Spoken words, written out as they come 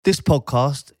This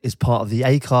podcast is part of the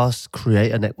Acast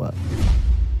Creator Network.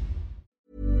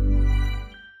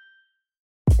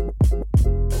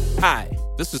 Hi,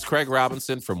 this is Craig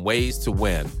Robinson from Ways to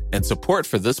Win, and support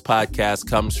for this podcast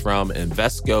comes from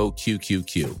Invesco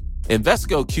QQQ.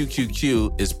 Invesco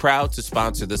QQQ is proud to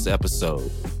sponsor this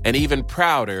episode, and even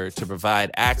prouder to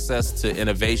provide access to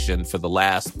innovation for the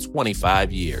last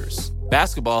 25 years.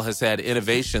 Basketball has had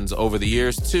innovations over the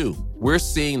years, too. We're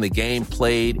seeing the game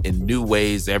played in new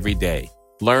ways every day.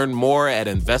 Learn more at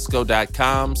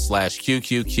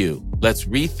Invesco.com/QQQ. Let's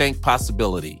rethink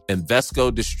possibility.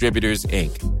 Invesco Distributors,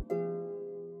 Inc.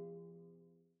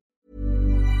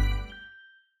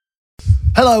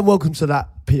 Hello and welcome to that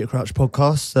Peter Crouch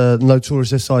podcast. Notorious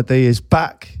SID is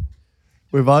back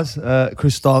with us.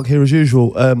 Chris Stark here as usual.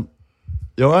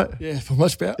 You all right? Yeah, I feel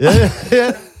much better.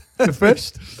 Yeah.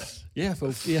 Refreshed? Yeah, I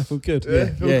feel good.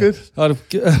 Feel good?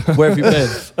 Where have you been?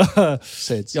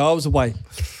 Sids. Yeah, I was away.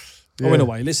 Yeah. I went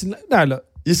away. Listen, no, look.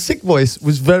 Your sick voice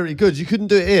was very good. You couldn't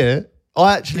do it here.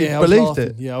 I actually believed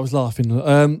it. Yeah, I was laughing. Look,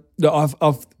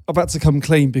 I've had to come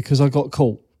clean because I got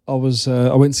caught. I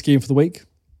went skiing for the week,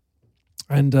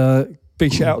 and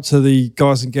big shout out to the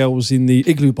guys and girls in the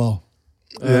Igloo Bar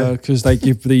because they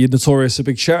give the Notorious a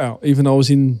big shout out, even though I was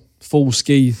in full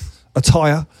ski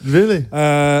attire. Really?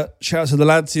 Shout out to the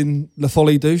lads in La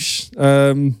Folie Douche.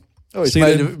 He's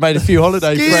made a few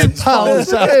holiday friends by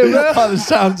the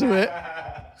sounds of it.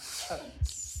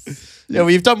 Yeah, well,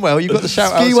 you've done well. You've got the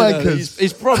shout out. Ski wankers.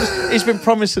 He's been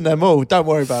promising them all. Don't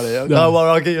worry about it. No, well,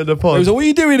 I'll get you on the pod. It was like, what are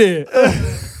you doing here?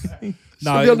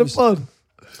 No, on the pod. Do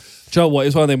you know what? It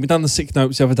was one of them. We done the sick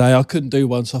notes the other day. I couldn't do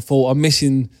one, so I thought I'm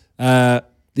missing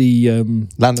the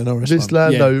Lando Norris. This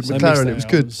one. Lando so McLaren, it was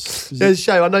good. Was Yeah, it's a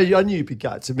shame. I knew you'd be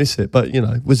gutted to miss it, but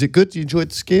was it good? You enjoyed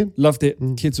the skiing? Loved it.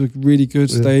 Kids were really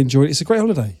good. Yeah. They enjoyed it. It's a great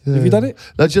holiday. Yeah. Have you done it?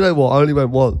 No, do you know what? I only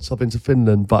went once. I've been to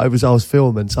Finland, but I was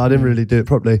filming, so I didn't really do it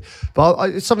properly. But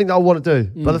it's something that I want to do.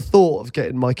 But the thought of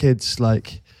getting my kids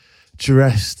like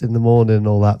dressed in the morning and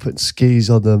all that, putting skis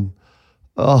on them.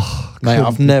 Oh, mate,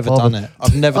 I've never done it.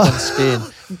 I've never done skiing.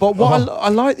 But what I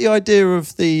like the idea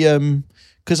of the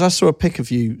because I saw a pic of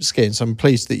you skiing, so I'm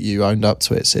pleased that you owned up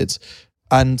to it, Sids.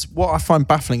 And what I find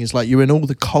baffling is like you're in all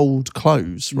the cold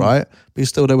clothes, right? But you're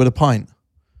still there with a pint.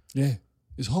 Yeah,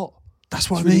 it's hot. That's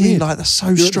what It's I mean. really weird. Like that's so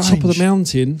You're strange. at the top of the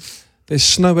mountain. There's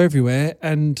snow everywhere,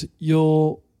 and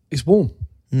it's warm.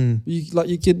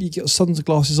 You get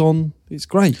sunglasses on. It's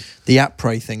great. The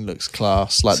après thing looks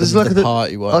class. Like So it's the like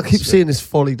party one. I keep seeing this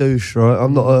Folie Douche, right?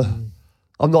 I'm not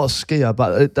a skier,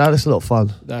 but that is a lot of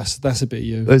fun. That's a bit of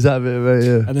you. Is that a bit of it?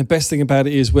 Yeah. And the best thing about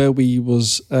it is where we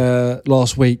was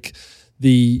last week,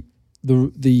 the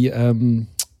run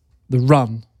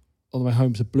on the way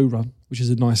home is a blue run, which is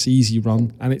a nice easy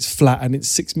run, and it's flat, and it's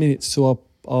 6 minutes to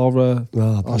our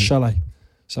chalet,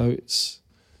 so it's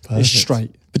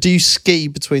straight. But do you ski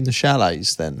between the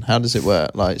chalets then? How does it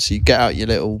work? Like, so you get out your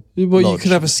little Well, lodge. you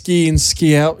can have a ski in,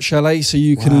 ski out chalet, so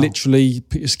you can literally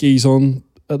put your skis on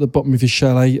at the bottom of your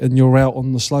chalet and you're out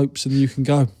on the slopes and you can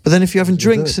go. But then if you're having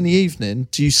drinks in the evening,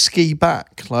 do you ski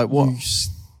back? Like what?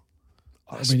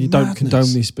 You don't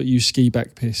condone this, but you ski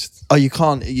back pissed. Oh, you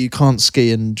can't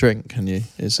ski and drink, can you?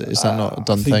 Is that not a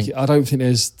done thing? I don't think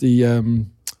there's the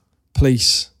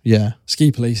police,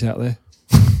 ski police out there.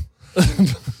 I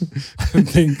don't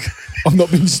think I've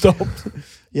not been stopped.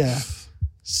 Yeah.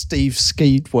 Steve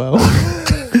skied well.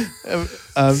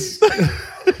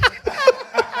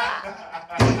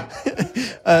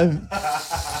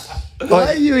 Why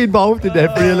are you involved in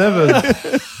every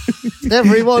 11?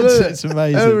 Everyone, it's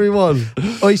amazing. Everyone.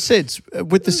 Oh, he said,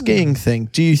 with the skiing thing,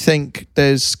 do you think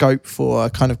there's scope for a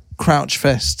kind of Crouch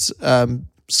Fest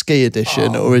ski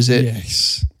edition, or is it?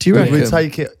 Yes. Do you reckon? We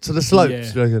take it to the slopes,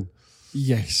 Yeah. do you reckon?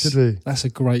 Yes. Should we? That's a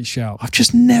great shout. I've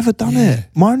just never done it.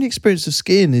 My only experience of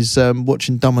skiing is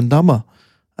watching Dumb and Dumber.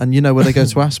 And you know where they go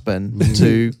to Aspen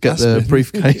to get the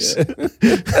briefcase. It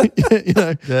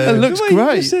looks The way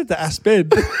great. You said that Aspen.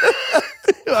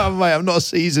 Oh, mate, I'm not a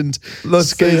seasoned Not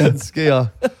skier.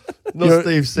 skier. Not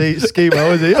Steve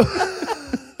Skimo, is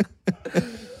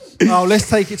he? Oh, let's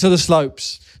take it to the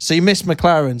slopes. So you missed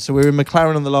McLaren. So we were in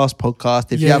McLaren on the last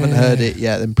podcast. If you haven't heard it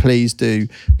yet, then please do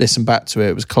listen back to it.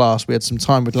 It was class. We had some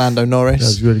time with Lando Norris. That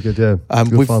was really good, yeah.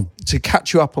 Good fun. To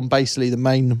catch you up on basically the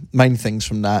main things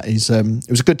from that is it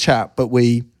was a good chat, but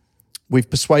we've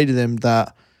persuaded him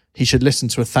that he should listen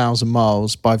to 1,000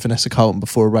 Miles by Vanessa Carlton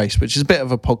before a race, which is a bit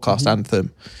of a podcast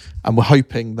anthem. And we're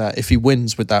hoping that if he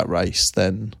wins with that race,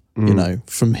 then, you know,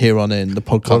 from here on in, the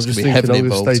podcast can be heavily I'm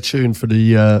involved. Stay tuned for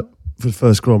the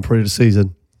first Grand Prix of the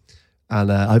season. And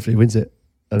hopefully he wins it.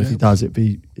 And if he does, it'd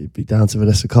be down to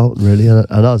Vanessa Carlton, really, and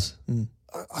us.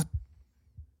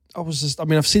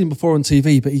 I've seen him before on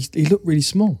TV, but he looked really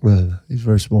small. Well, he's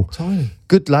very small. Tiny.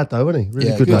 Good lad, though, wasn't he? Really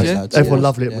Yeah, good good lad. lad. Everyone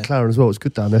lovely at McLaren as well. It's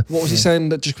good down there. What was he saying?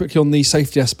 That just quickly on the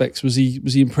safety aspects, was he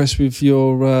impressed with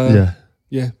your?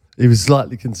 Yeah. He was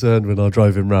slightly concerned when I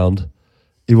drove him round.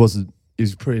 He wasn't. He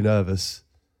was pretty nervous,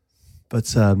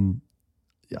 but I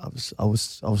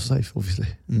was safe, obviously.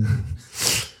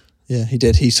 Yeah, he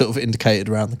did. He sort of indicated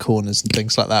around the corners and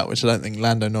things like that, which I don't think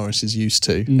Lando Norris is used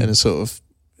to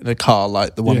in a car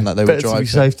like the one that they were Better driving. to be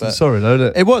safe than sorry, though, isn't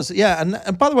it? It was, yeah.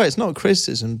 And by the way, it's not a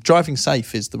criticism. Driving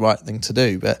safe is the right thing to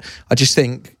do. But I just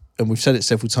think, and we've said it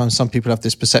several times, some people have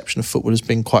this perception of football as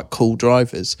being quite cool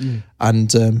drivers.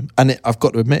 And I've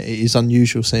got to admit, it is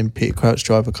unusual seeing Peter Crouch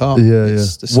drive a car.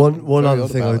 There's One other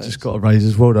thing I just got to raise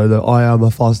as well, though, that I am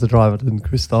a faster driver than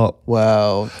Chris Stark.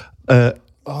 Well...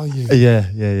 Are you?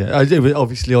 Yeah. I do,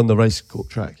 obviously on the race court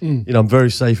track. I'm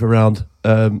very safe around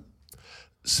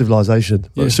civilization.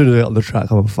 But as soon as I get on the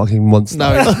track, I'm a fucking monster.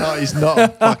 No, he's not. He's not a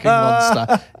fucking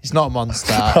monster. He's not a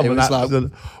monster.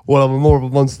 I'm more of a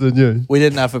monster than you. We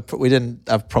didn't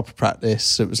have proper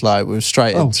practice. It was like we were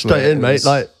straight into straight it. in, mate.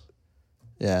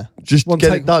 Just One get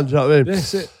take. it done. Do you know what I mean?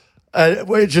 That's it.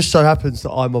 It just so happens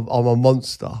that I'm a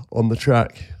monster on the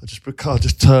track. I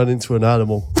just turn into an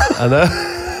animal.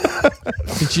 And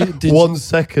Did 1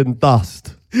 second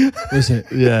dust. Was it?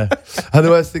 Yeah. And the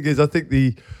worst thing is, I think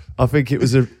it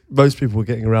was most people were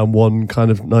getting around 1 kind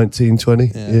of 19, 20.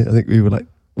 Yeah. I think we were like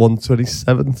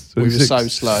 127. We were so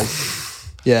slow.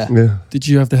 Yeah. Did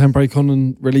you have the handbrake on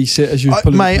and release it as you were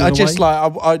pulling mate, away? I just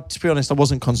to be honest, I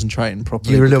wasn't concentrating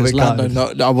properly. You were a little bit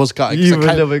gutted. I was gutted. You were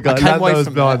a little bit gutted. Lando was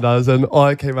from behind us and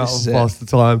I came out on faster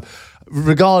time.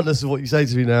 Regardless of what you say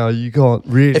to me now, you can't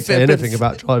really say anything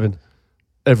about driving.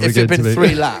 If it had been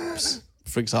 3 laps,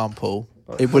 for example,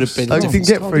 it would have been. I didn't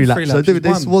get 3 laps. I did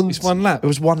this one. It's 1 lap. It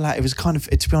was 1 lap. It was kind of,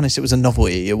 to be honest, it was a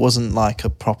novelty. It wasn't like a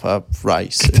proper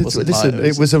race. It wasn't. Listen,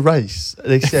 it was a race.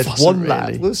 They said 1 lap.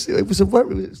 Really. It was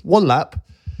 1 lap.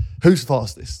 Who's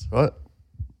fastest, right?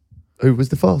 Who was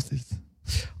the fastest?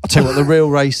 I'll tell you what the real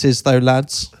race is, though,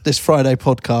 lads. This Friday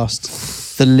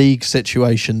podcast, the league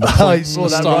situation, the points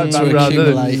starting to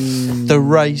accumulate. The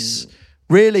race.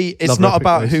 Really, it's not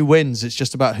about who wins. It's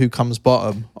just about who comes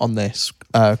bottom on this,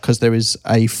 because there is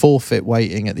a forfeit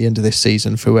waiting at the end of this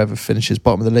season for whoever finishes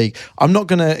bottom of the league. I'm not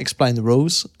going to explain the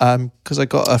rules because I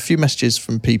got a few messages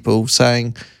from people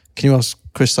saying, can you ask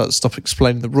Chris to stop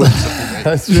explaining the rules?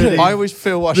 I always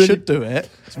feel I should do it.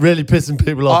 It's really pissing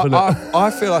people off, isn't it?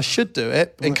 I feel I should do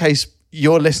it in case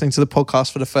you're listening to the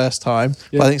podcast for the first time,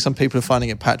 but I think some people are finding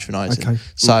it patronising. Okay.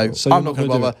 So I'm not going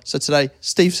to bother. So today,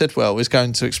 Steve Sidwell is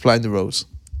going to explain the rules.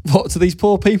 What, to these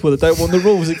poor people that don't want the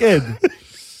rules again?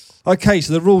 Okay,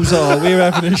 so the rules are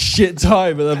we're having a shit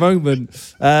time at the moment.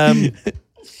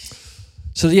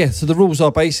 So the rules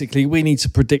are basically we need to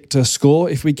predict a score.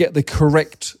 If we get the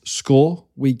correct score,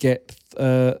 we get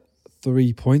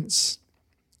 3 points.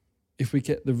 If we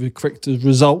get the correct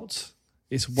result,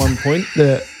 it's 1 point.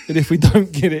 And if we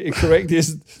don't get it correct,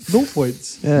 it's 0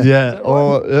 points.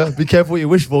 Yeah. Be careful what you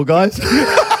wish for, guys.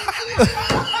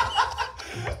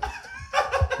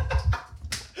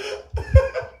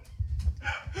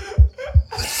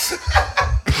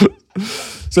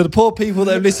 So the poor people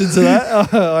that have listened to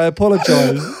that, I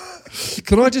apologise.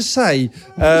 Can I just say,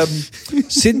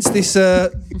 since this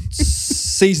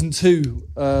season 2,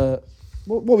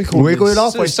 what we call we're going this?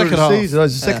 halfway through the season. No,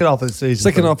 it's the second half of the season.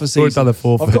 Second half of the season. We've done a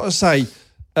fourth. I've got to say,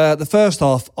 the first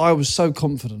half, I was so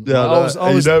confident. Yeah,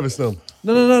 I was nervous now?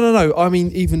 No. I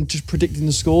mean, even just predicting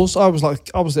the scores, I was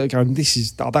there going,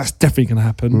 that's definitely going to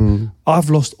happen. I've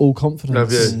lost all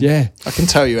confidence. Yeah. I can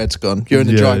tell you, Ed's gone. You're in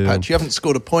the dry patch. You haven't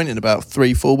scored a point in about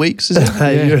 3-4 weeks, is it?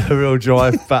 Hey, you're in a real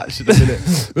dry patch at the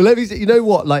minute. But let me say, you know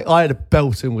what? Like, I had a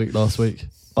belting week last week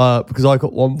because I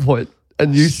got 1 point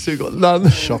and you two got none.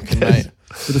 Shocking, mate.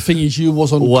 So the thing is, you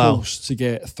was on course to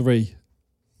get 3.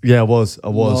 Yeah, I was.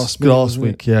 Last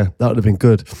week, yeah. That would have been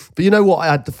good. But you know what? I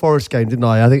had the Forest game, didn't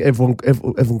I? I think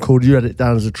everyone called. You had it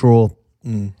down as a draw.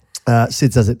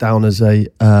 Sid's has it down as a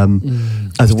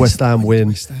West Ham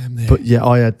win. But yeah,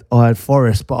 I had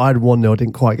Forest, but I had 1-0. I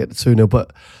didn't quite get the 2-0.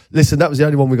 But listen, that was the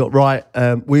only one we got right.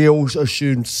 We all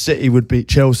assumed City would beat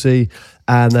Chelsea,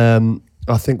 and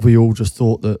I think we all just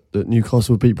thought that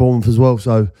Newcastle would beat Bournemouth as well.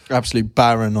 So absolutely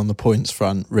barren on the points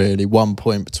front, really. 1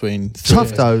 point between 3.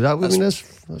 Tough though. That's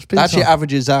been actually tough.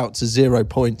 Averages out to 0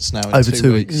 points now in over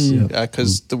 2 weeks.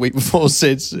 Because the week before,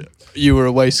 Sid's, you were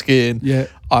away skiing. Yeah,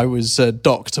 I was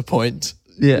docked a point.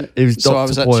 Yeah, it was so I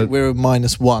was actually we were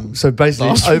 -1. So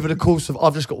basically, over the course of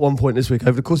I've just got 1 point this week.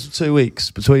 Over the course of 2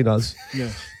 weeks between us,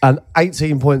 and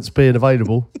 18 points being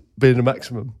available, being the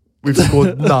maximum, we've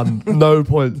scored none, no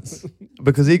points.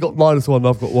 because he got -1 and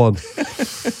I've got 1.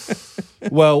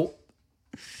 Well,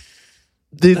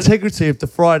 The integrity of the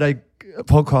Friday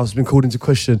podcast has been called into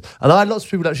question, and I had lots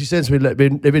of people actually saying to me that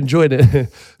they've been enjoying it.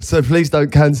 So please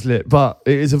don't cancel it. But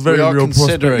it is a very real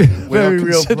prospect. Very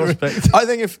real prospect. I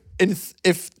think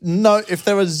if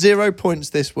there are 0 points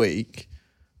this week,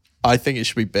 I think it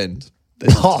should be binned.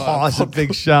 That's a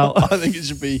big shout. I think it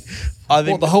should be. I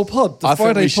think the whole pod, the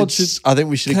Friday pod should. I think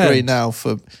we should agree now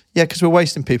because we're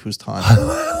wasting people's time.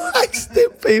 Wasting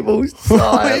people's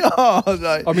time. We are.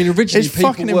 Like, I mean, originally it's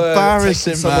people fucking were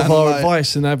embarrassing, taking some man. of our Like-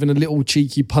 advice and having a little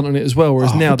cheeky punt on it as well.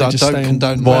 Whereas now they're just don't saying,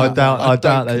 condone Well, that. I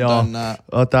doubt they are. condone that.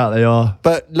 I doubt they are.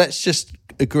 But let's just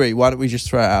agree. Why don't we just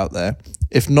throw it out there?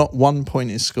 If not 1 point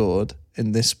is scored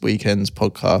in this weekend's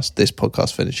podcast, this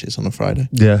podcast finishes on a Friday.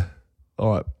 Yeah.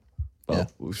 All right. Well, Yeah.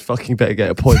 we fucking better get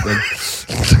a point then.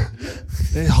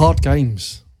 they're hard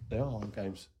games. They are hard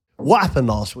games. What happened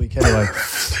last week anyway?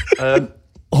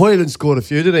 Hoyland scored a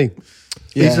few, didn't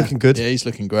he? He's looking good. Yeah, he's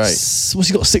looking great. What's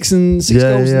he got? Six goals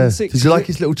in 6. Did you like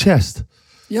his little chest?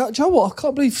 Yeah, do you know what? I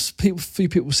can't believe few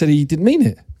people said he didn't mean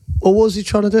it. Or what was he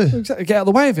trying to do? Exactly. Get out of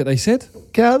the way of it, they said.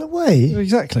 Get out of the way?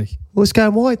 Exactly. Well, it's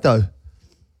going wide though.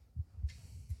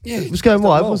 Yeah. It was going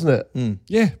wide, wasn't it?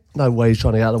 Yeah. No way he's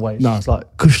trying to get out of the way. It's No. just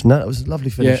like cushion that. It was a lovely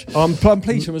Yeah. finish. I'm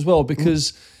pleased for him as well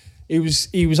because he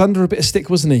was under a bit of stick,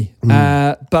 wasn't he?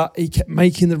 But he kept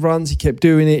making the runs. He kept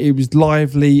doing it. It was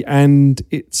lively and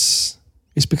it's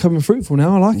becoming fruitful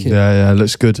now. I like it. Yeah,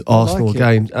 looks good. Arsenal like it.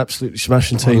 again, absolutely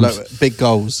smashing Oh, teams. look, big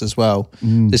goals as well.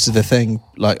 This is the thing,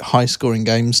 like high scoring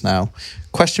games now.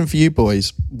 Question for you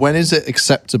boys. When is it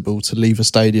acceptable to leave a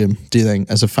stadium, do you think,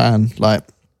 as a fan? Like,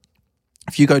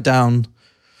 if you go down,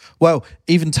 well,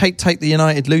 even take the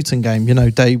United Luton game,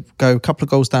 they go a couple of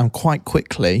goals down quite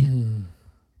quickly.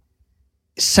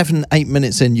 7-8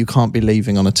 minutes in, you can't be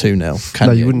leaving on a 2-0, can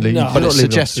No, you? you wouldn't leave. No. You're But not it leaving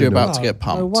on suggests you're 2-0. about to get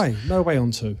pumped. No way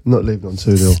on 2. Not leaving on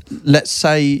 2-0. Let's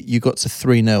say you got to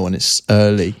 3-0 and it's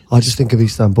early. I just think of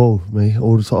Istanbul, me.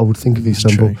 All the time. I would think of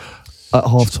Istanbul. true. At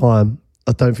half time,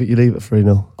 I don't think you leave at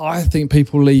 3-0. I think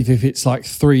people leave if it's like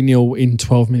 3-0 in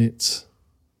 12 minutes.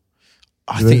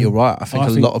 I think you're right. I think a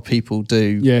think- lot of people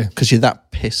do. Yeah. Because you're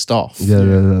that pissed off. Yeah,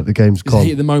 the game's It's a gone.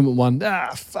 heat of the moment one.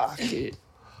 Fuck it.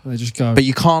 And they just go. But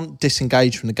you can't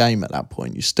disengage from the game at that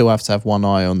point. You still have to have one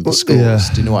eye on the scores. yeah.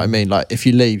 Do you know what I mean? Like, if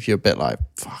you leave, you're a bit like,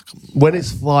 fuck. When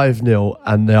it's 5-0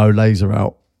 and the Olays are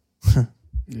out,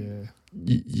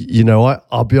 yeah.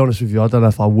 I'll be honest with you, I don't know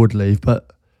if I would leave,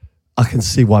 but I can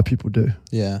see why people do.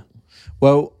 Yeah.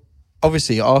 Well,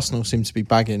 obviously, Arsenal seem to be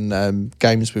bagging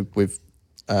games with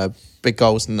big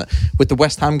goals. And with the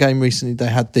West Ham game recently, they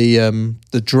had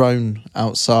the drone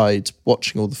outside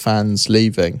watching all the fans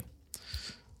leaving.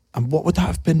 And what would that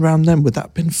have been round then? Would that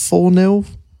have been 4-0?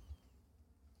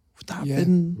 Would that have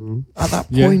been at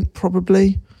that point?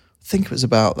 Probably. I think it was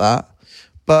about that.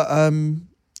 But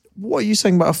what are you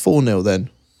saying about a 4-0 then?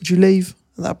 Would you leave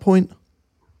at that point?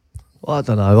 Well, I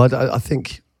don't know. I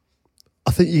think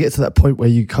you get to that point where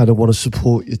you kind of want to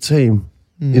support your team,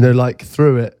 like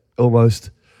through it almost.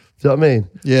 Do you know what I mean?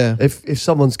 Yeah. If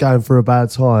someone's going through a bad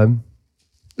time,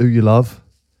 who you love,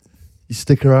 you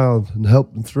stick around and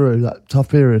help them through that tough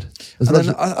period. And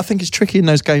then I think it's tricky in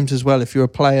those games as well. If you're a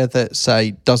player that,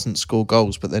 say, doesn't score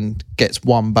goals but then gets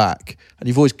one back, and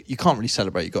you can't really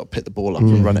celebrate. You've got to pick the ball up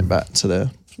and run it back to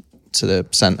the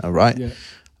centre, right?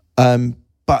 Yeah.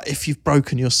 But if you've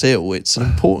broken your seal, it's an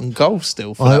important goal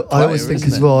still for that player, I always think isn't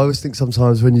as it? well. I always think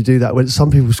sometimes when you do that, when some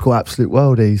people score absolute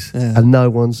worldies and no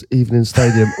one's even in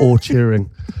stadium or cheering,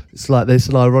 it's like there's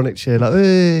an ironic cheer, like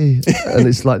hey, and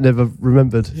it's like never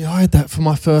remembered. Yeah, I had that for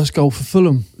my first goal for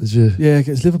Fulham. Did you? Yeah,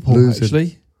 against Liverpool, Losing.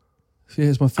 actually. Yeah, it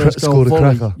was my first goal. Scored a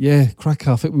volley. cracker. Yeah,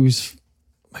 cracker. I think we was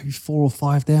maybe 4 or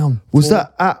 5 down. Was 4.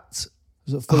 that at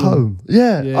Was it Fulham? home?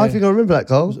 Yeah, Yeah. I think I remember that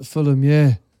goal. Was it Fulham?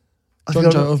 Yeah. I John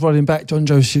think Joe, I was running back. John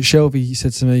Joe Shelby, he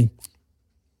said to me,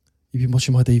 "You've been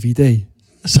watching my DVD."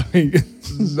 So,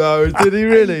 No, did he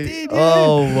really? did, yeah.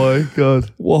 Oh my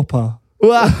god! Whopper.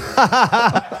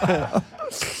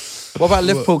 What about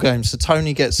Liverpool games? So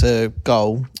Tony gets a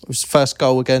goal. It was the first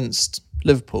goal against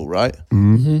Liverpool, right?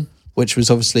 Mm-hmm. Which was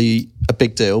obviously a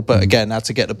big deal, but again, had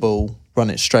to get the ball, run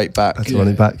it straight back, That's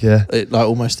running back. Yeah, like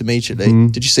almost immediately.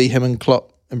 Did you see him and Klopp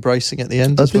embracing at the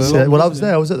end? I as did well? see it. Well, I was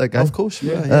there. I was at that game. Of course,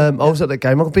 yeah. I was at that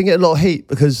game. I've been getting a lot of heat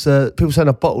because people saying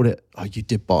I bottled it. Oh, you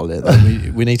did bottle it.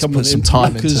 Though. We need to Come put on, some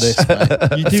time into because this,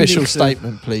 mate. you do Official need to-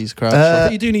 statement, please, Crouch. I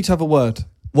think you do need to have a word.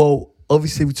 Well,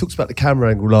 obviously we talked about the camera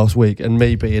angle last week and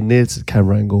me being near to the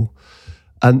camera angle.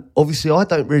 And obviously I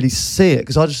don't really see it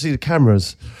because I just see the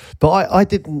cameras. But I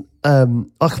didn't,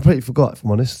 I completely forgot, if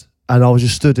I'm honest. And I was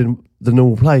just stood in the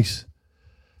normal place.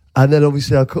 And then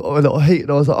obviously I caught a little heat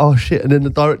and I was like, oh shit. And then the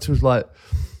director was like,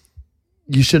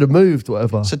 you should have moved,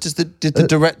 whatever. So did the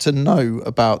director know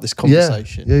about this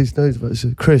conversation? Yeah, he knows about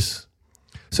it. Chris.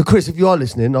 So Chris, if you are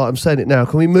listening, I'm saying it now,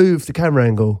 can we move the camera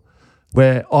angle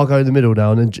where I'll go in the middle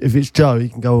now, and then if it's Joe, he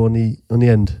can go on the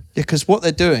end. Yeah, because what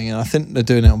they're doing, and I think they're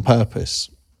doing it on purpose,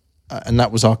 and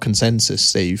that was our consensus,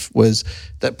 Steve, was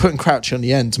that putting Crouchy on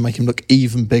the end to make him look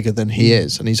even bigger than he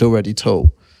is, and he's already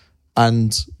tall.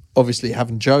 And obviously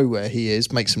having Joe where he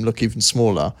is makes him look even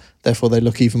smaller, therefore they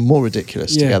look even more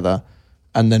ridiculous together.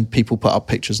 And then people put up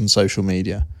pictures on social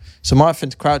media. So my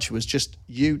thing to Crouchy was just,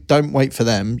 you don't wait for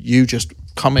them, you just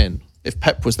come in. If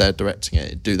Pep was there directing it,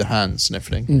 it'd do the hands and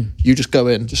everything. You just go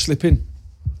in. Just slip in.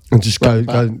 And just go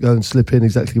and slip in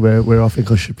exactly where I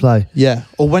think I should play. Yeah.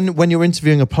 Or when you're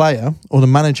interviewing a player or the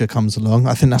manager comes along,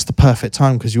 I think that's the perfect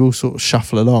time because you all sort of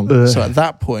shuffle along. So at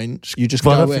that point, you just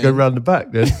go in. I'd have to go round the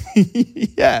back then.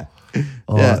 Yeah.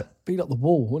 All yeah. right. Be like the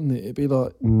wall, wouldn't it? It'd be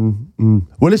like...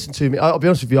 Well, listen to me. I'll be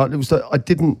honest with you. It was that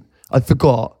I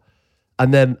forgot.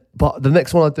 And then, but the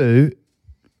next one I do,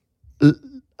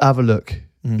 have a look.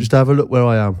 Just have a look where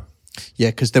I am. Yeah,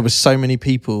 because there was so many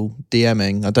people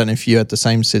DMing. I don't know if you had the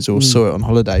same, Sid, or saw it on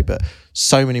holiday, but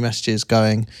so many messages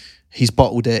going, he's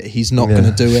bottled it, he's not going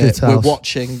to do it. We're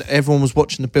watching. Everyone was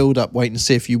watching the build-up, waiting to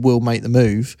see if you will make the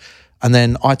move. And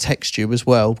then I text you as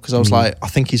well, because I was like, I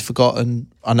think he's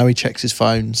forgotten. I know he checks his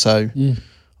phone, so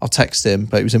I'll text him,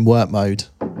 but he was in work mode.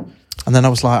 And then I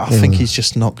was like, I think he's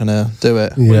just not going to do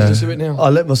it. Yeah. Well, just do it now. I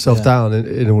let myself down,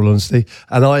 in all honesty.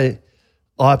 And I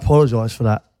apologise for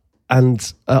that.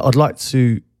 And I'd like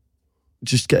to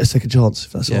just get a second chance,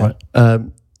 if that's all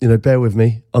right. Bear with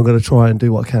me. I'm going to try and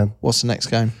do what I can. What's the next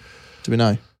game? Do we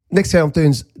know? Next game I'm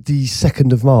doing is the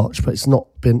 2nd of March, but it's not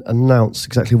been announced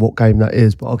exactly what game that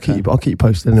is. But I'll keep you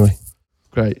posted anyway.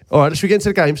 Great. All right, should we get into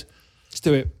the games? Let's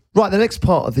do it. Right, the next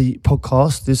part of the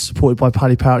podcast is supported by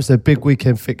Paddy Power. It's their big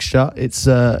weekend fixture. It's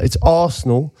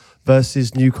Arsenal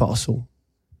versus Newcastle.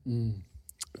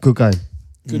 Good game.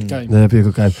 Good game. Yeah, it'll be a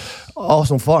good game.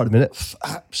 Arsenal fire at the minute.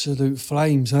 Absolute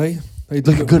flames, eh? They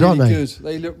look good, really aren't they? Good.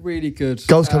 They look really good.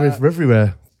 Goals coming in from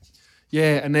everywhere.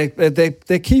 Yeah, and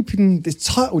they're keeping this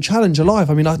title challenge alive.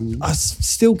 I mean, I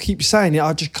still keep saying it.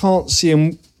 I just can't see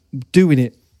them doing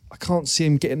it. I can't see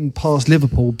them getting past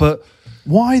Liverpool. But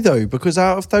why though? Because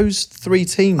out of those three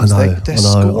teams, I know, they're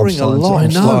scoring a lot.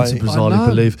 I'm starting to bizarrely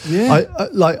believe. Yeah.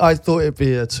 I thought it'd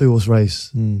be a 2-horse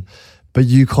race, but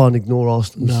you can't ignore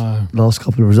Arsenal's last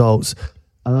couple of results.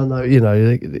 And I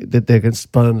know, they're against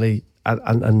Burnley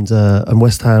and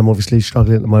West Ham, obviously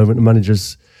struggling at the moment. The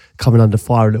manager's coming under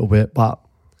fire a little bit, but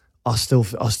I still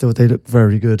they look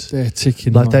very good. They're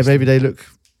ticking. Like they look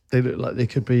like they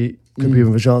could be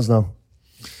with a chance now.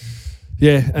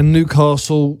 Yeah, and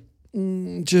Newcastle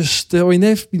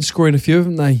they've been scoring a few,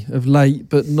 haven't they, of late,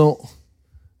 but not.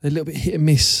 They're a little bit hit and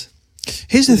miss.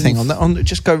 Here's the thing on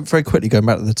just go very quickly going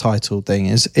back to the title thing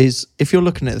is if you're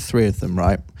looking at the three of them,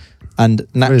 right? And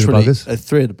naturally,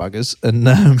 three of the buggers,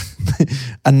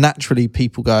 and naturally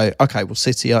people go, okay, well,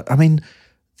 City. I mean,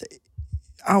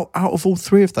 out of all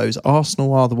three of those,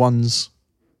 Arsenal are the ones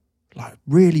like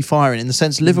really firing. In the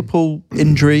sense, Liverpool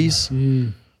injuries,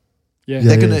 yeah,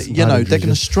 they're gonna they're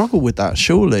gonna struggle with that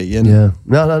surely. And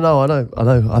no, I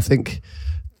know. I think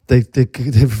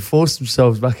they've forced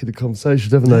themselves back in the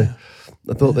conversation, haven't they?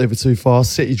 I thought they were too far.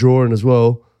 City drawing as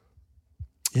well.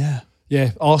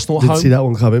 Yeah, Arsenal at Didn't home. see that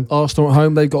one coming. Arsenal at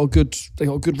home. They got a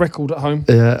good record at home.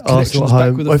 Yeah, Arsenal at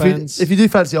home. Back with the fans. If you do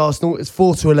fancy Arsenal, it's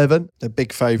 4-11. they're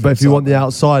big favourites. But if you want the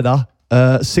outsider,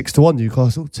 6-1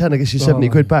 Newcastle. 10, I guess you're 70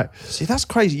 quid back. See, that's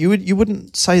crazy. You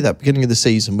wouldn't say that beginning of the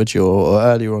season, would you? Or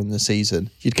earlier on in the season,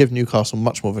 you'd give Newcastle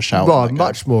much more of a shout. Right,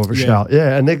 much more of a shout.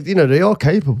 Yeah, and they are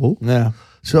capable. Yeah.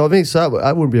 So I mean,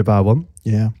 that wouldn't be a bad one.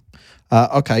 Yeah.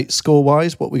 Okay, score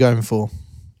wise, what are we going for?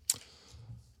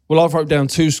 Well, I've wrote down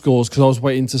 2 scores because I was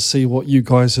waiting to see what you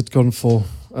guys had gone for.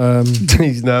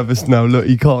 He's nervous now. Look,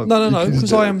 he can't. No,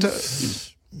 because I am.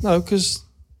 No, because.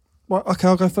 Well, okay,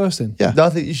 I'll go first then. Yeah, no, I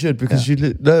think you should because you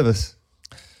look nervous.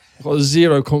 I've got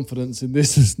zero confidence in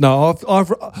this. No,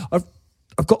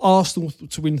 I've got Arsenal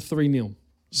to win 3-0.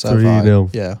 So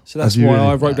 3-0. Yeah. So that's why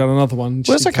I wrote down another one.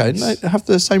 Well, it's okay. No, have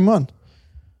the same one.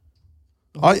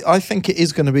 I think it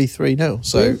is going to be 3-0.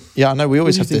 So, I know we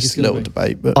always have this little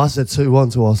debate. But I said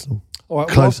 2-1 to Arsenal. All right,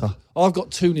 closer. Well, I've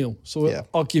got 2-0. So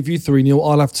I'll give you 3-0.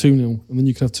 I'll have 2-0. And then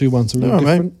you can have 2-1. So we're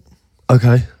different. Mate.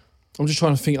 Okay. I'm just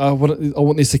trying to think. I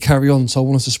want this to carry on. So I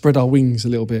want us to spread our wings a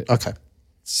little bit. Okay.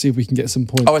 See if we can get some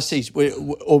points. Oh, I see. We're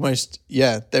almost,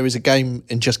 there is a game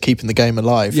in just keeping the game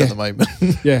alive at the moment.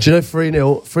 Yeah. Do you know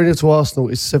 3-0 to Arsenal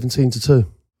is 17-2?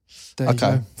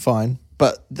 Okay, fine.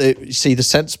 But you see, the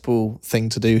sensible thing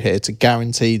to do here to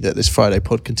guarantee that this Friday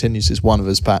pod continues is one of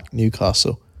us back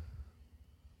Newcastle.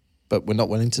 But we're not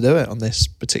willing to do it on this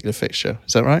particular fixture.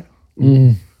 Is that right?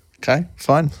 Okay,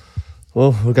 fine.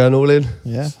 Well, we're going all in.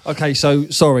 Yeah. Okay, so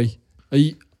sorry.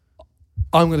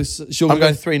 I'm going to. I'm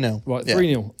going 3-0. Right, Yeah.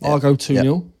 3-0. Yeah. I'll go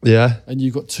 2-0. Yeah. And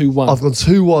you got 2-1. I've gone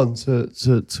 2-1 to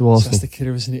Arsenal. So that's the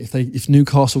killer, isn't it? If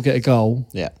Newcastle get a goal,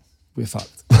 Yeah. we're fucked.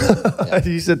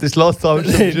 You said this last time at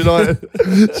Sheffield United. Do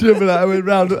you remember that? I went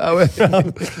round.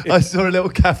 I saw a little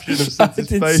caption of City's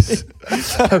face.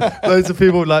 Loads of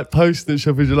people like posting at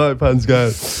Sheffield United fans going,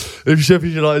 if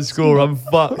Sheffield United score, I'm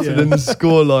fucked. And then the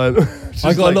scoreline.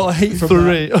 I got a lot of heat from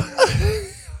 3.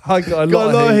 I got a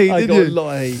lot of heat. I got you? a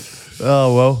lot of heat.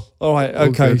 Oh, well. All right, All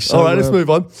okay. good. So, all right, let's move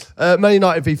on. Man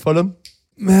United v Fulham.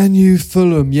 Man U,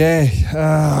 Fulham, yeah.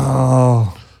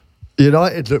 Oh,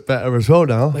 United look better as well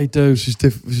now. they do. Which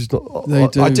is not. They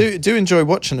do. I do enjoy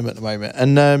watching them at the moment.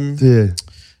 And Yeah.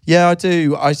 yeah, I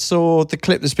do. I saw the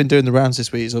clip that's been doing the rounds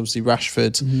this week is obviously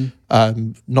Rashford,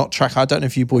 not track. I don't know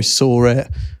if you boys saw it.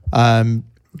 I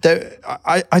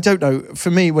don't know.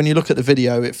 For me, when you look at the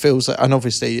video, it feels like, and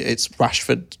obviously it's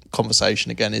Rashford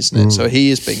conversation again, isn't it? So he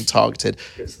is being targeted,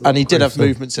 and he did have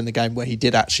movements in the game where he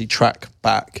did actually track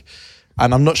back.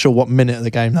 And I'm not sure what minute of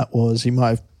the game that was. He might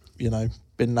have,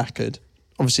 been knackered.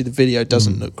 Obviously, the video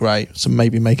doesn't look great, so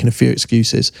maybe making a few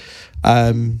excuses.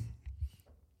 But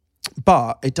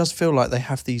it does feel like they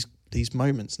have these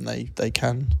moments, and they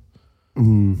can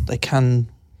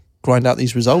grind out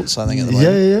these results. I think at the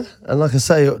moment. Yeah. And like I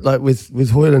say, like with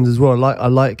Højlund as well. I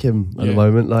like him at the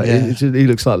moment. Like he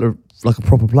looks like a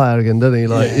proper player again, doesn't he?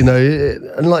 Like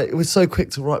and like we're so quick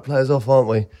to write players off, aren't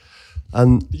we?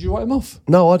 And Did you write him off?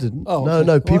 no, I didn't. Oh, no, okay.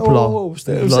 no, people are.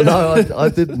 No, I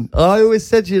didn't. I always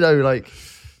said, like,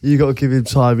 you got to give him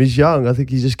time. He's young. I think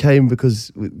he just came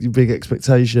because with your big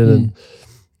expectation,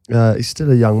 and he's still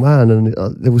a young man. And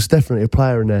there was definitely a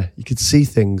player in there. You could see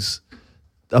things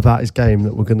about his game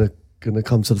that were gonna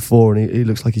come to the fore, and he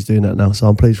looks like he's doing that now. So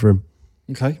I'm pleased for him.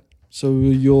 Okay. So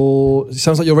it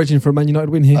sounds like you're raging for a Man United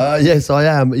win here. Yes, I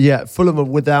am. Yeah, Fulham are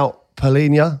without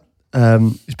Palhinha.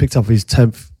 He's picked up his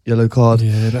 10th yellow card.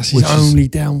 Yeah, that's his only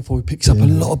downfall. He picks up a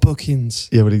lot of bookings.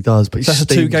 Yeah, well, he does. But That's a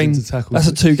 2-game. That's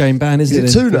a 2-game ban, isn't it?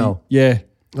 Is it 2 now? Yeah.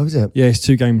 Oh, is it? Yeah, it's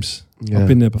 2 games. Yeah. I've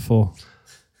been there before.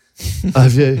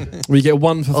 Have you? Well, you get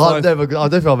 1 for 5. I don't think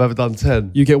I've ever done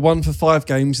 10. You get 1 for 5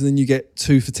 games, and then you get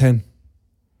 2 for 10.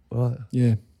 Right.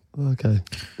 Yeah. Okay.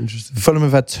 Interesting. Fulham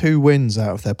have had 2 wins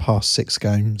out of their past 6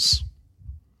 games.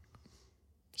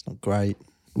 It's not great.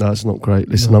 No, it's not great.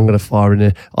 Listen, I'm going to fire in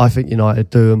here. I think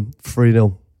United do them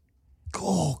 3-0.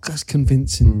 Oh, that's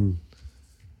convincing.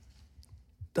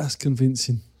 That's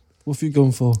convincing. What have you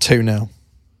gone for? 2-0.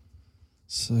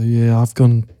 So yeah, I've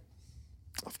gone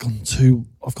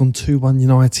 2-1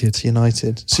 United.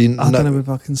 United. So I don't know if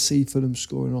I can see Fulham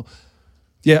scoring or.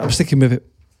 Yeah, I'm sticking with it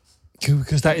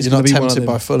because that is you're going not to be one of tempted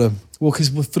them. by Fulham. Well, because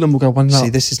Fulham will go 1-0. See,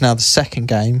 this is now the second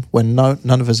game when none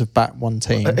of us have backed one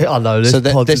team. I know. So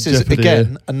this is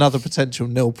again another potential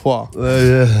nil point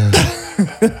Yeah.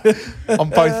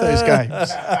 on both those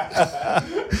games.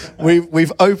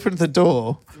 We've opened the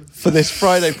door for this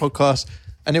Friday podcast,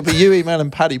 and it'll be you emailing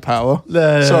Paddy Power.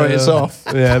 Sorry, it's off.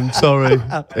 Yeah, I'm sorry.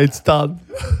 It's done.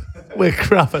 We're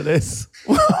crap at this.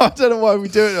 I don't know why we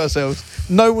do it to ourselves.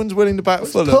 No one's willing to back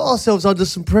Fulham. Put ourselves under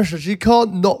some pressure. You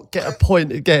can't not get a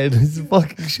point again. It's a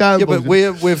fucking shambles.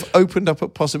 Yeah, but we've opened up a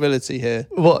possibility here.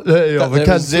 What? There you That are. The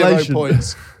there is 0 cancellation.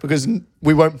 points because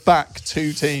we won't back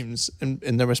 2 teams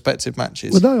in their respective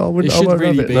matches. Well, no, I wouldn't. It I should won't have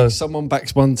really it, be no. someone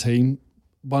backs one team,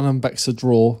 one of them backs a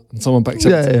draw, and someone backs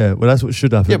Yeah. Well, that's what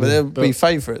should happen. Yeah, but there'll be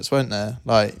favourites, won't there?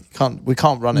 Like, we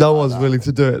can't run it. no like one's that. willing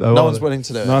to do it, though. No are one's they? willing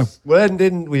to do it. No. When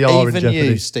didn't we are in Even jeopardy?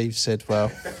 you, Steve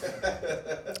Sidwell.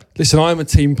 Listen, I'm a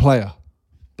team player,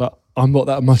 but I'm not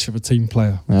that much of a team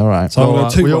player. All right. So I'm All going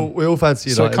right, to we 2-1. all fancy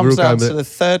So United. it comes We're all down going to with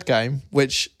the third game,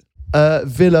 which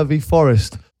Villa v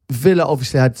Forest. Villa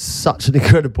obviously had such an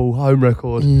incredible home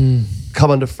record.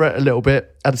 Come under threat a little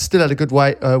bit, and still had a good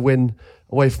win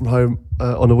away from home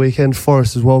on the weekend.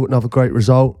 Forest as well, another great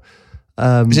result.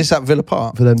 is this at Villa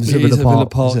Park? For them, It is at Villa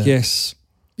Park, Is it? yes.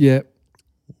 Yeah.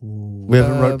 we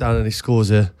haven't wrote down any scores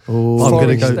here. Ooh. I'm going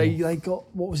to Forest, go. They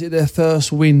got, what was it, their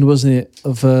first win, wasn't it,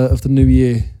 of the new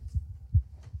year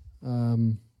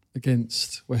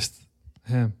against West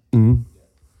Ham.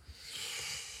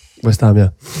 West Ham, yeah.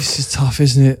 This is tough,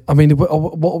 isn't it? I mean, what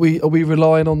are we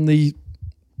relying on the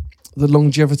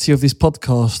longevity of this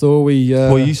podcast, or are we?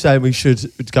 Well, you saying we should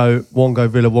go one go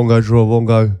Villa, one go draw, one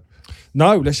go?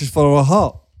 No, let's just follow our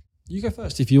heart. You go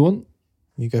first if you want,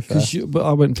 You go first. but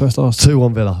I went first last.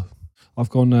 2-1 Villa. I've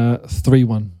gone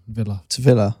 3-1 Villa. To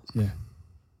Villa. Yeah.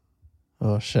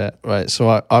 Oh shit! Right, so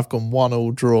I've gone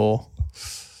 1-1 draw.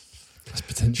 That's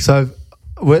potential. So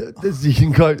you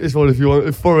can quote this one if you want.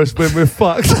 If Forest win, we're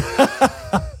fucked.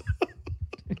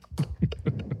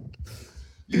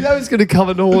 You know it's going to come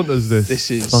and haunt us. This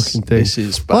fucking thing. This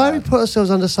is bad. Why do we put ourselves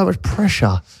under so much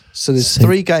pressure? So there's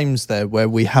 3 games there where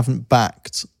we haven't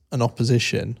backed an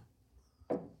opposition,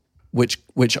 which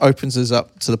opens us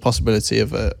up to the possibility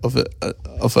of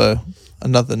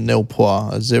another nil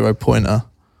point, a 0-pointer.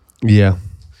 Yeah.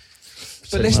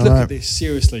 But let's look at this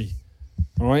seriously.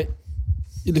 All right.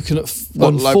 You're looking at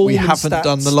like form we and haven't stats.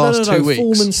 done the last 2 weeks.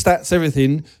 Form and stats,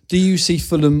 everything. Do you see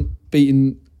Fulham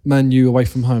beating Man U away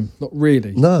from home? Not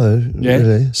really. No, Yeah.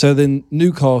 really. So then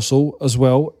Newcastle as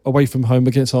well away from home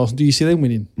against Arsenal. Do you see them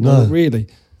winning? No. Not really.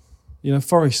 You know,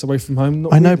 Forest away from home.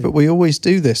 Not I know, really. but we always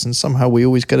do this, and somehow we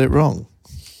always get it wrong.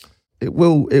 It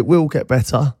will get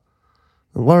better.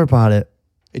 Don't worry about it.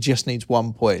 It just needs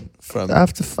 1 point from.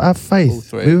 Have all faith.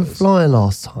 3 We of were us. flying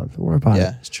last time. Don't worry about it.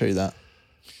 Yeah, it's true that.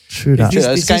 True that. It's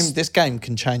This just- this game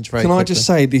can change very Can quickly. I just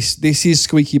say this is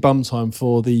squeaky bum time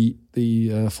for the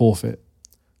forfeit.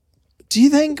 Do you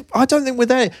think? I don't think we're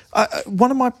there.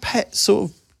 One of my pet sort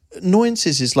of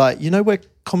annoyances is like, you know, where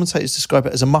commentators describe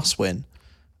it as a must-win,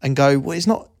 and go, well, it's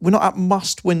not. We're not at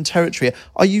must-win territory.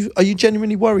 Are you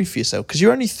genuinely worried for yourself? Because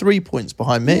you're only 3 points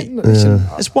behind me. Listen,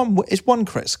 It's one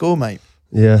correct score, mate.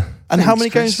 Yeah. And how many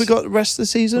Thanks, games we got the rest of the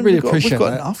season? I really we've got appreciate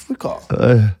that. enough. We've got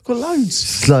loads.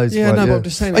 Slows. yeah, right, no, but I'm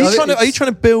just saying. Are you trying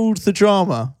to build the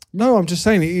drama? No, I'm just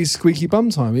saying it is squeaky bum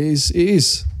time. It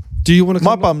is. Do you want to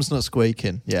My come? bum's not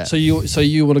squeaking. Yeah. So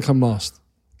you want to come last?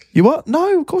 You what?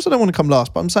 No, of course I don't want to come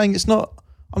last. But I'm saying it's not.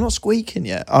 I'm not squeaking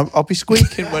yet. I'll be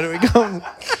squeaking when we come.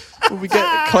 When we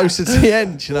get closer to the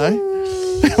end, you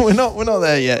know. we're not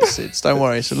there yet, Sid. Don't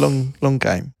worry. It's a long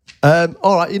game.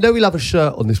 All right, you know we love a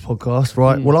shirt on this podcast,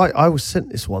 right? Well, I was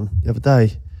sent this one the other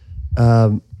day.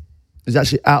 It's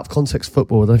actually Out of Context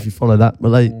Football. I don't know if you follow that, but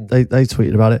they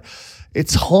tweeted about it.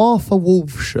 It's half a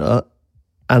Wolves shirt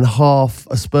and half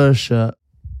a Spurs shirt.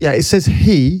 Yeah, it says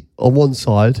he on one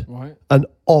side Right. and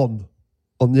on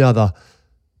the other.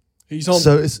 He's on.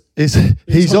 So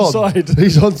he's on on. side.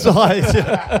 He's on side.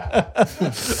 Yeah.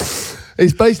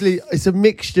 It's a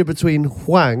mixture between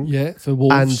Hwang yeah, for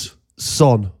Wolves. and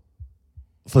Son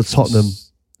for Tottenham.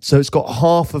 So it's got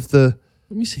half of the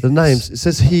Let me see the this. names. It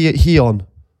says he on.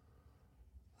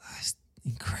 That's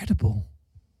incredible.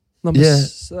 Yeah.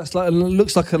 That's like it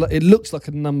looks like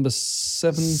a number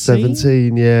 17.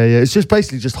 17, yeah. It's just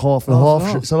basically just half and Half half. and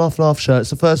half. It's a half and half shirt. It's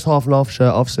the first half and half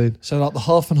shirt I've seen. So like the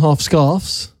half and half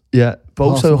scarves. Yeah, but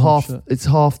Half also and half half. shirt. It's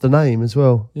half the name as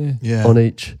well Yeah. Yeah. on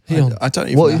each. He on. I don't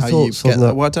even What are know your how you thoughts on get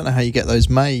that? Well, I don't know how you get those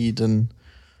made and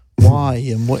why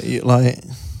and what you like.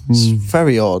 It's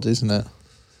very odd, isn't it?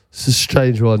 It's a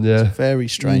strange one, yeah. Very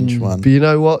strange one. But you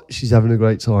know what? She's having a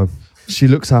great time. She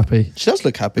looks happy. She does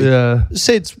look happy. Yeah.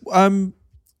 Sid,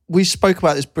 we spoke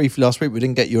about this briefly last week. We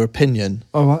didn't get your opinion.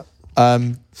 All right.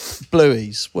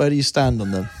 Blueies, where do you stand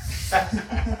on them?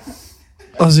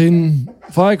 As in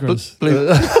Viagra's.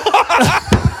 Blue.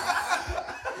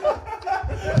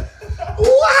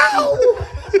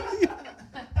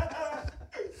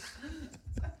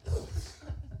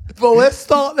 Well, let's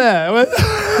start there. What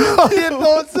are your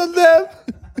thoughts on them?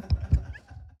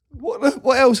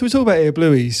 What else are we talking about here?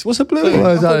 Blueies. What's a bluey? Well,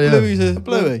 I is thought that, yeah. blueies are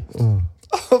Bluey.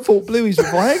 I thought blueies were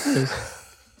Viagra's.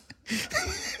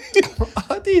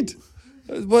 I did.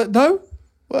 What? No.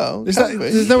 Well, Is that?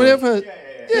 There's no one ever.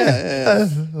 Yeah.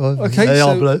 Okay. They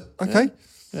are blue. Okay.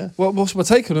 Yeah. Well, what's my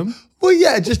take on them? Well,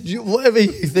 yeah, just whatever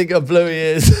you think a bluey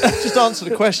is. Just answer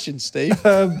the question, Steve.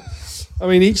 I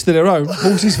mean, each to their own.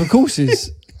 Horses for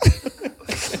courses.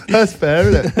 That's fair,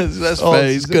 isn't it? That's Oh, fair.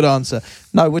 It's a good answer.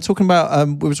 No, we're talking about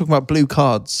we were talking about blue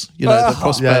cards. You know, the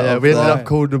prospect. Yeah, we ended Right. up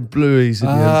calling them blueies in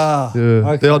the end. Ah, Yeah.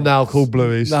 okay. They are now called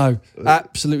blueies. No,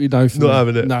 absolutely no. For Not me.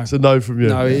 having it. No, It's a no from you.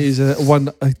 no. It is a one.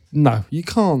 No, you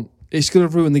can't. It's going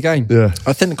to ruin the game. Yeah.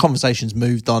 I think the conversation's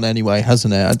moved on anyway,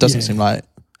 hasn't it? It doesn't Yeah. seem like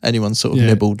anyone's sort of Yeah.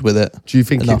 nibbled with it. Do you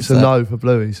think Enough it's a there. no for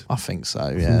blueies? I think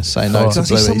so. Yeah, say no Alright. to I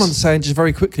see blueies. someone saying just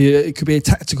very quickly, it could be a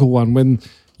tactical one when,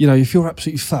 you know, if you're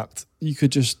absolutely fucked, you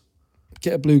could just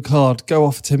get a blue card, go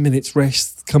off for 10 minutes,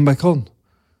 rest, come back on.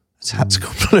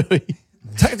 Tactical bluey.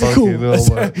 Tactical. Fucking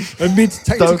hell, mate. A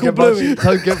mid-tactical bluey.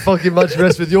 Don't get fucking much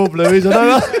rest with your blueies. I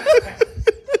know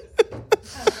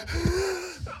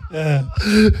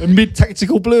that. A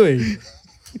mid-tactical bluey.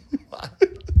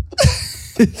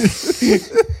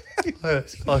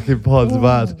 This fucking pod's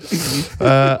bad.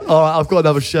 All right, I've got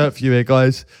another shirt for you here,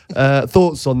 guys.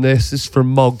 Thoughts on this? This is from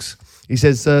Moggs. He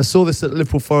says, saw this at the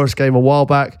Liverpool Forest game a while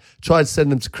back. Tried to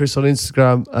send them to Chris on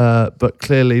Instagram, but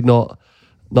clearly not.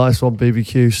 Nice one,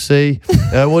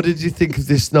 BBQC. What did you think of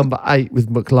this number 8 with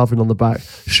McLovin on the back?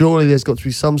 Surely there's got to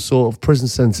be some sort of prison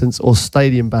sentence or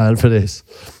stadium ban for this.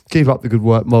 Keep up the good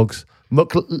work, Moggs.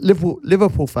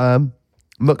 Liverpool fan,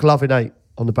 McLovin 8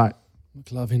 on the back.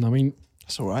 McLovin, I mean,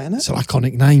 That's all right, isn't it? it's an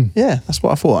iconic name. Yeah, that's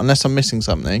what I thought. Unless I'm missing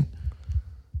something.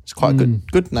 It's quite a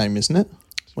good name, isn't it?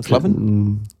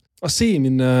 McLovin. I see him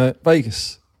in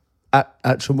Vegas.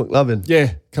 Actual McLovin.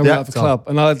 Yeah, coming The out of the actor. club.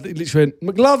 And I literally went,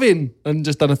 McLovin! And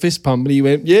just done a fist pump. And he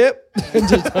went, yep. And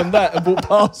just done that and walked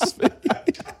past me.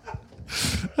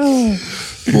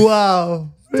 Wow.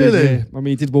 Really? Yeah. I mean,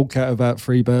 he did walk out about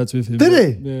 3 birds with him. Did he?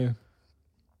 Yeah.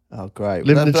 Oh, great.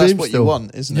 Living the That's dream what still. you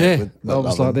want, isn't it? Yeah. with I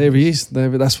was McLovin? like, there he is.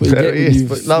 That's what you There get he when is, you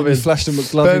McLovin. flashed a Where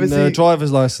was McLovin he?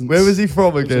 driver's license. Where was he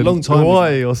from again? a long time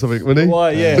Hawaii or something, wasn't he?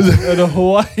 Hawaii, yeah. And a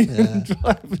Hawaiian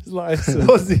driver's license.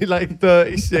 Wasn't he like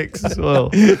 36 as well?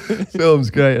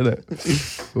 Film's great, isn't it?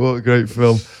 What a great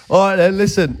film. All right, then,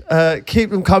 listen, keep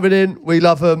them coming in. We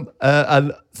love them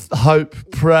and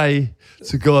pray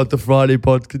to God the Friday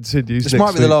pod continues. This next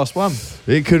might be the week. last one.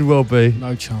 It could well be.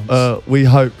 No chance. We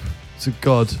hope to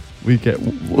God we get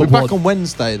We're back on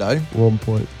Wednesday, though. 1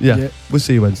 point. Yeah, Yeah. we'll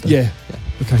see you Wednesday. yeah.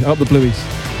 Okay, up the Blueies.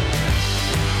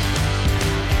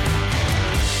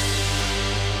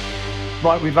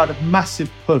 Right, we've had a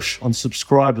massive push on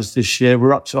subscribers this year.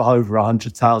 We're up to over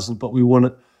 100,000, but we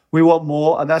want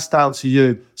more, and that's down to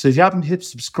you. So if you haven't hit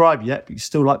subscribe yet, but you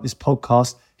still like this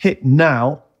podcast, hit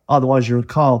now. Otherwise, you're a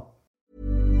Carl.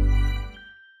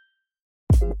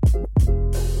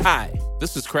 Hi,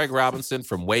 this is Craig Robinson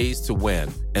from Ways to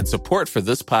Win, and support for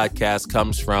this podcast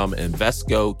comes from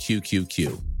Invesco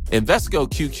QQQ. Invesco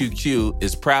QQQ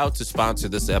is proud to sponsor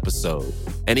this episode,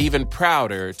 and even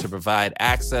prouder to provide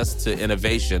access to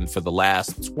innovation for the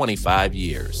last 25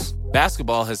 years.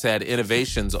 Basketball has had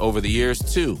innovations over the years,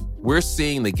 too. We're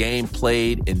seeing the game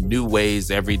played in new ways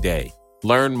every day.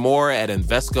 Learn more at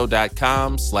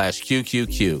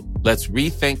Invesco.com/QQQ. Let's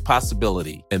rethink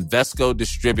possibility. Invesco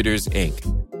Distributors, Inc.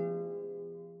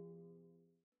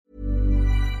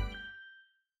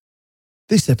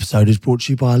 This episode is brought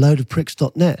to you by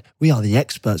AloadofPricks.net. We are the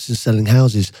experts in selling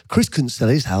houses. Chris couldn't sell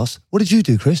his house. What did you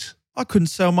do, Chris? I couldn't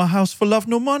sell my house for love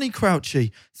nor money,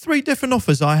 Crouchy. 3 different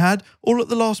offers I had, all at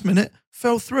the last minute,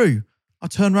 fell through. I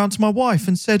turned round to my wife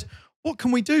and said, what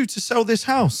can we do to sell this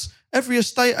house? Every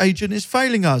estate agent is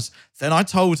failing us. Then I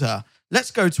told her,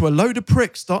 let's go to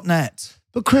AloadofPricks.net.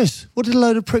 But Chris, what did A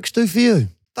Load of Pricks do for you?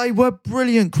 They were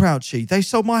brilliant, Crouchy. They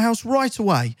sold my house right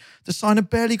away. The sign had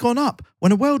barely gone up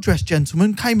when a well-dressed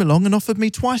gentleman came along and offered me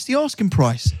twice the asking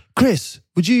price. Chris,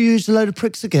 would you use A Load of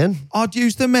Pricks again? I'd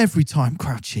use them every time,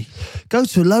 Crouchy. Go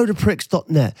to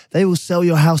AloadofPricks.net. They will sell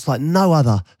your house like no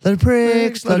other. Load of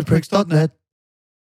Pricks, AloadofPricks.net.